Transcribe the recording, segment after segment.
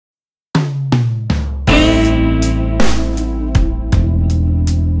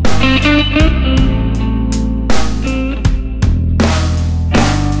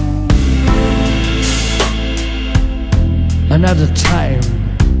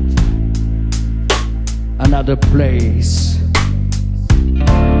another place.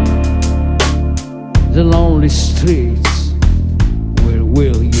 The lonely streets, where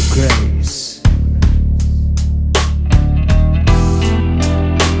will you grace?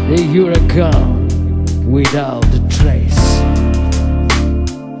 The hurricane without a trace.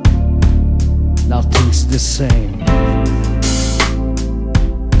 Nothing's the same.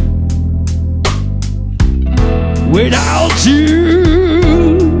 Without you,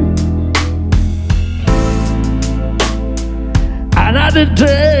 another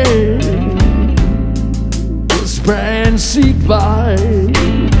day is passing by.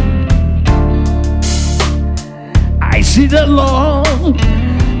 I sit alone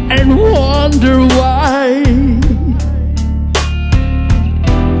and wonder why.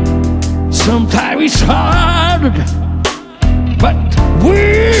 Sometimes it's hard, but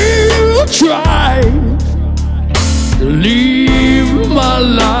we'll try to live my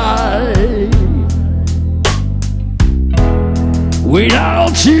life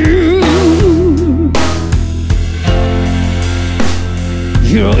without you.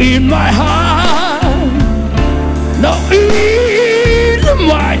 You're in my heart, not in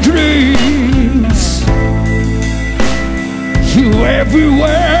my dreams. You're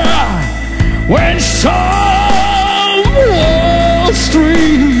everywhere when some walk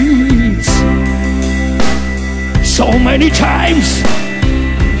streets. So many times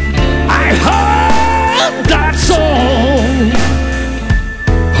I heard that song.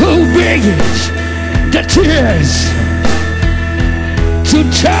 Who begged the tears to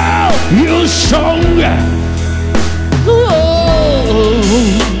tell you song?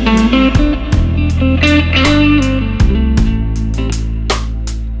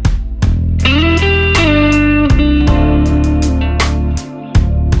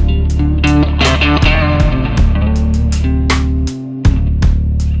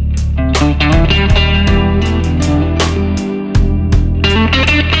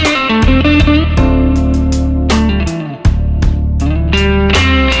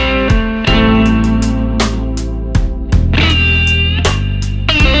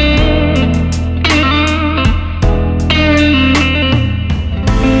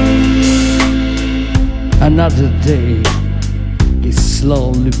 Another day is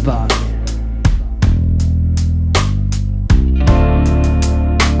slowly by.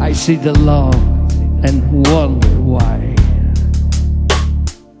 I sit alone and wonder why.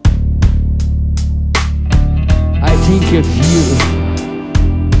 I think of you,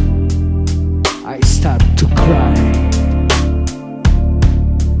 I start to cry.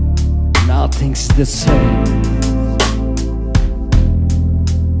 Nothing's the same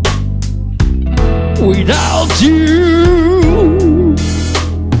without you.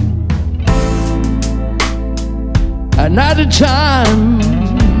 Another time,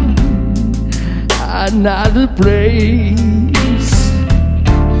 another place.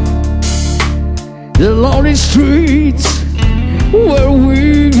 The lonely streets where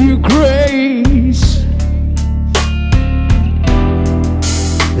we grace.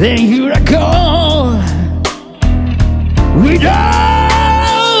 Then you're gone without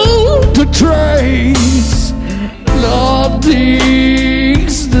the trace.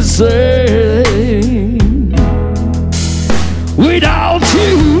 Nothing's the same without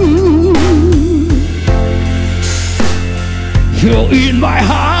you. You're in my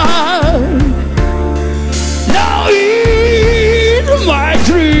heart, now in my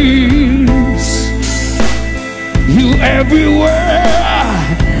dreams. You everywhere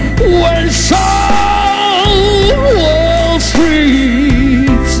when some Wall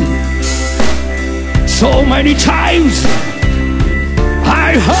Street. So many times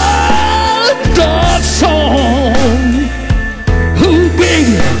I heard that song. Who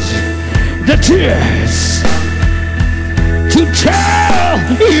begged the tears to tell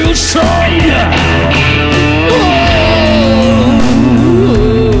you song?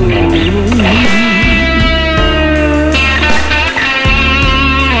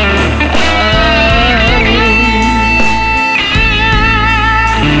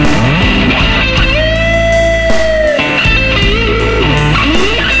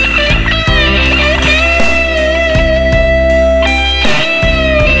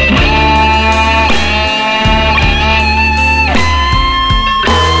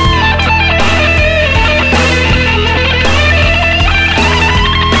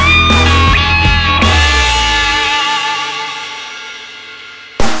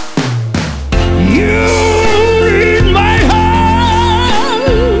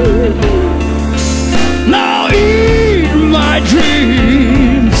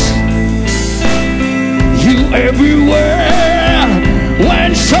 Everywhere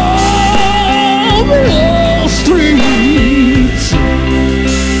when some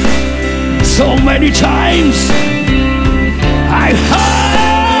many times I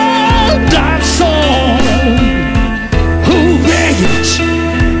heard that song. Who made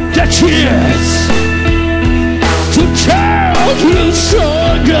the tears